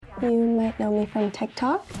You might know me from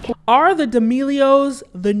TikTok. Are the D'Amelios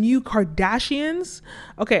the new Kardashians?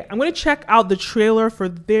 Okay, I'm gonna check out the trailer for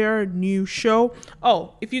their new show.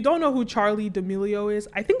 Oh, if you don't know who Charli D'Amelio is,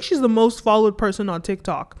 I think she's the most followed person on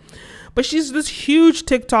TikTok. But she's this huge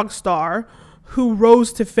TikTok star who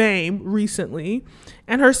rose to fame recently.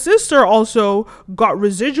 And her sister also got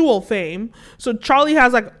residual fame. So Charli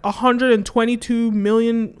has like 122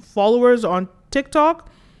 million followers on TikTok.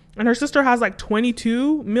 And her sister has like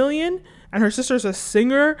 22 million. And her sister's a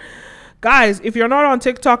singer. Guys, if you're not on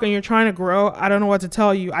TikTok and you're trying to grow, I don't know what to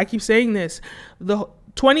tell you. I keep saying this. The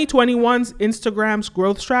 2021's Instagram's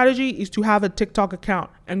growth strategy is to have a TikTok account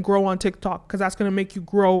and grow on TikTok, because that's going to make you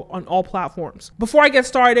grow on all platforms. Before I get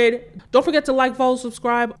started, don't forget to like, follow,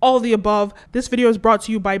 subscribe, all of the above. This video is brought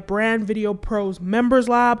to you by Brand Video Pro's Members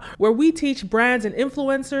Lab, where we teach brands and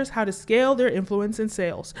influencers how to scale their influence and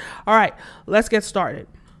sales. All right, let's get started.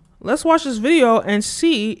 Let's watch this video and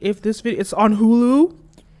see if this video, it's on Hulu.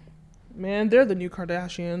 Man, they're the new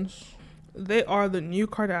Kardashians. They are the new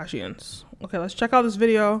Kardashians. Okay, let's check out this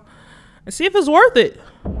video and see if it's worth it.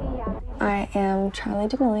 I am Charli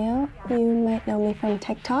D'Amelio. You might know me from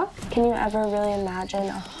TikTok. Can you ever really imagine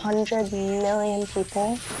 100 million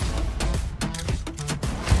people?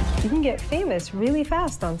 You can get famous really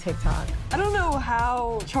fast on TikTok. I don't know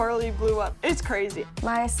how Charli blew up. It's crazy.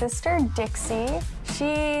 My sister, Dixie, she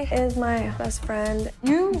is my best friend.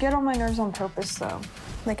 You get on my nerves on purpose, though.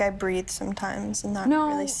 Like, I breathe sometimes, and that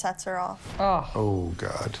really sets her off. Oh,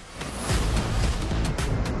 God.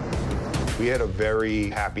 We had a very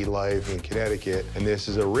happy life in Connecticut, and this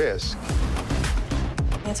is a risk.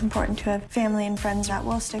 It's important to have family and friends that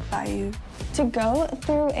will stick by you. To go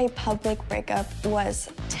through a public breakup was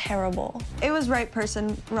terrible. It was right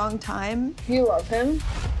person, wrong time. You love him.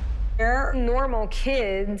 They're normal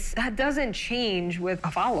kids. That doesn't change with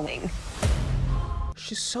a following.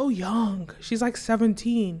 She's so young. She's like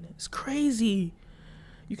 17. It's crazy.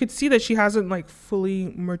 You could see that she hasn't like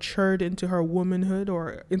fully matured into her womanhood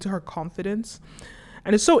or into her confidence.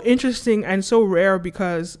 And it's so interesting and so rare,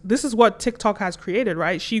 because this is what TikTok has created,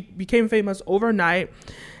 right? She became famous overnight.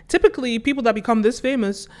 Typically, people that become this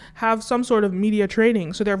famous have some sort of media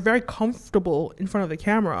training, so they're very comfortable in front of the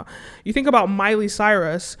camera. You think about Miley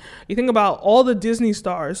Cyrus, you think about all the Disney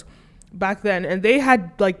stars back then, and they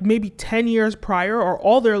had like maybe 10 years prior or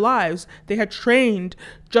all their lives, they had trained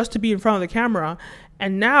just to be in front of the camera.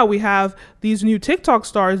 And now we have these new TikTok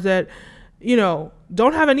stars that, you know,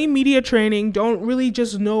 don't have any media training, don't really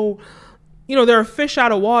just know, you know, they're a fish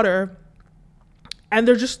out of water, and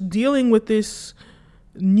they're just dealing with this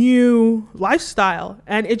new lifestyle.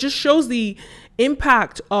 And it just shows the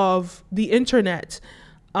impact of the internet,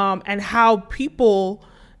 and how people,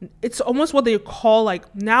 it's almost what they call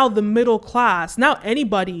like now the middle class. Now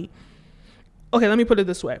anybody, okay, let me put it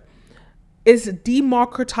this way, is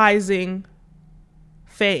democratizing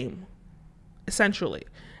fame, essentially.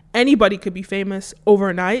 Anybody could be famous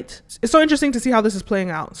overnight. It's so interesting to see how this is playing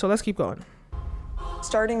out. So let's keep going.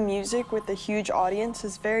 Starting music with a huge audience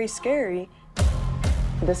is very scary.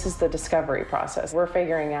 This is the discovery process. We're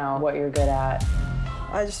figuring out what you're good at.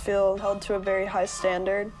 I just feel held to a very high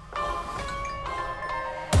standard.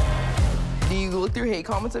 Do you look through hate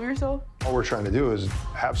comments of yourself? All we're trying to do is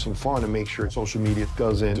have some fun and make sure social media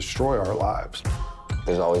doesn't destroy our lives.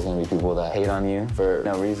 There's always going to be people that hate on you for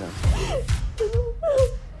no reason.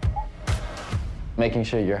 Making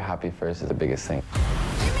sure you're happy first is the biggest thing.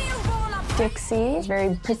 Dixie is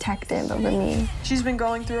very protective over me. She's been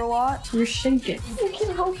going through a lot. You're shaking. I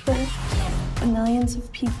can't help it. Millions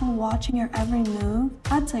of people watching your every move,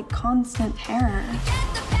 that's like constant terror.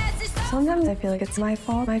 Sometimes I feel like it's my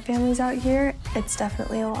fault. My family's out here. It's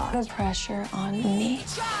definitely a lot of pressure on me.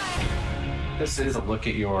 This is a look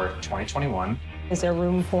at your 2021. Is there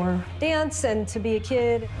room for dance and to be a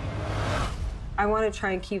kid? I want to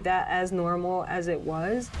try and keep that as normal as it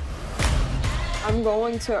was. I'm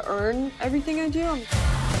going to earn everything I do.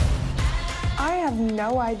 I have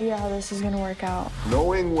no idea how this is gonna work out.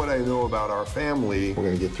 Knowing what I know about our family, we're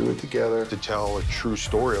gonna get through it together to tell a true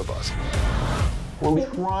story of us. We're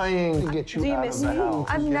trying to get you out of the house.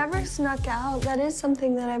 I've never snuck out. That is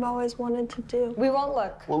something that I've always wanted to do. We won't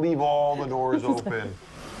look. We'll leave all the doors open.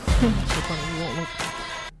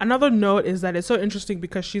 Another note is that it's so interesting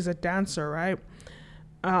because she's a dancer, right?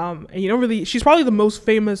 And you don't really, she's probably the most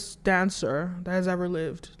famous dancer that has ever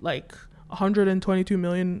lived, like 122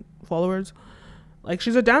 million followers. Like,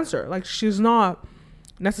 she's a dancer. Like, she's not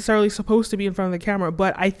necessarily supposed to be in front of the camera,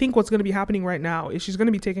 but I think what's going to be happening right now is she's going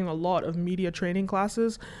to be taking a lot of media training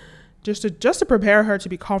classes just to prepare her to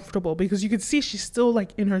be comfortable, because you can see she's still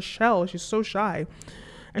like in her shell. She's so shy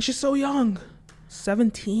and she's so young.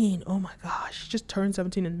 17. Oh my gosh. She just turned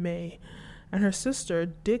 17 in May. And her sister,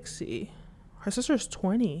 Dixie, her sister's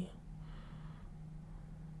 20.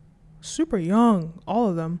 Super young, all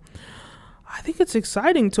of them. I think it's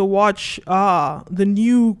exciting to watch the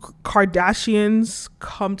new Kardashians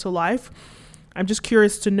come to life. I'm just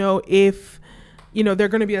curious to know if, you know, they're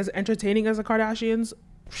going to be as entertaining as the Kardashians.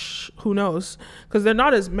 Who knows? Because there are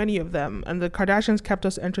not as many of them. And the Kardashians kept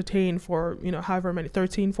us entertained for, you know, however many,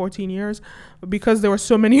 13, 14 years. But because there were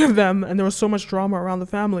so many of them and there was so much drama around the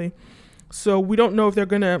family. So we don't know if they're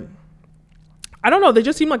going to, I don't know. They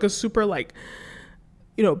just seem like a super, like,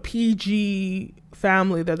 you know, PG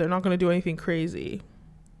family that they're not going to do anything crazy.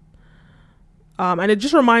 And it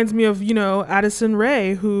just reminds me of, you know, Addison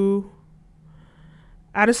Rae, who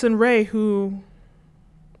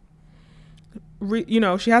you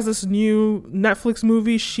know, she has this new Netflix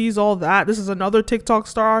movie, She's All That. This is another TikTok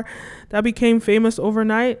star that became famous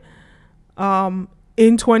overnight in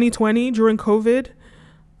 2020 during COVID.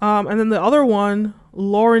 And then the other one,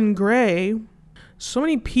 Lauren Gray. So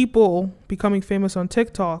many people becoming famous on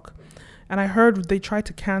TikTok. And I heard they tried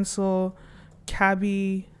to cancel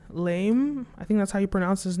Khaby Lame. I think that's how you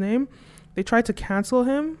pronounce his name. They tried to cancel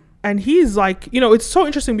him. And he's like, you know, it's so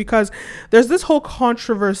interesting because there's this whole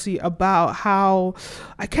controversy about how,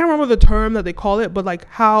 I can't remember the term that they call it, but like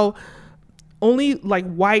how only like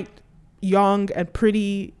white, young and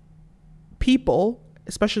pretty people,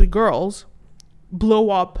 especially girls,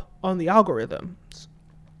 blow up on the algorithms.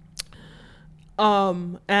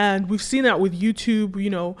 And we've seen that with YouTube, you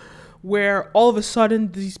know, where all of a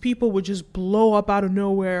sudden these people would just blow up out of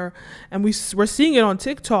nowhere. And we're seeing it on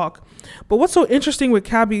TikTok. But what's so interesting with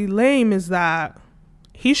Khaby Lame is that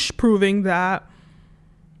he's proving that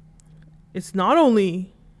it's not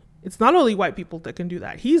only white people that can do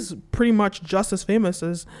that. He's pretty much just as famous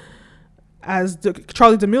as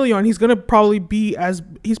Charli D'Amelio, and he's probably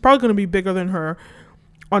going to be bigger than her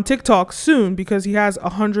on TikTok soon because he has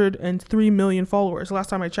 103 million followers. Last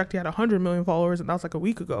time I checked, he had 100 million followers, and that was like a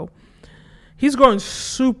week ago. He's growing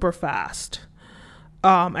super fast.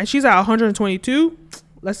 And she's at 122.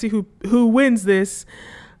 Let's see who wins this.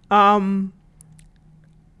 And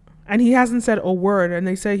he hasn't said a word, and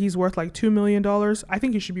they say he's worth like $2 million. I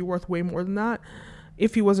think he should be worth way more than that.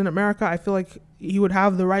 If he was in America, I feel like he would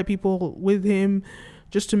have the right people with him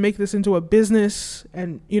just to make this into a business.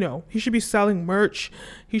 And, you know, he should be selling merch.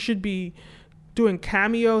 He should be doing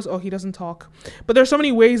cameos. Oh, he doesn't talk. But there's so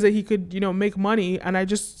many ways that he could, you know, make money. And I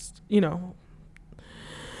just, you know.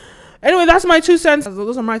 Anyway, that's my 2 cents.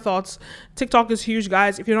 Those are my thoughts. TikTok is huge,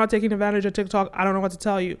 guys. If you're not taking advantage of TikTok, I don't know what to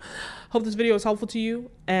tell you. Hope this video is helpful to you.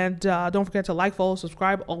 And don't forget to like, follow,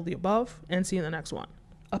 subscribe, all the above. And see you in the next one.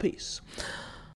 A peace.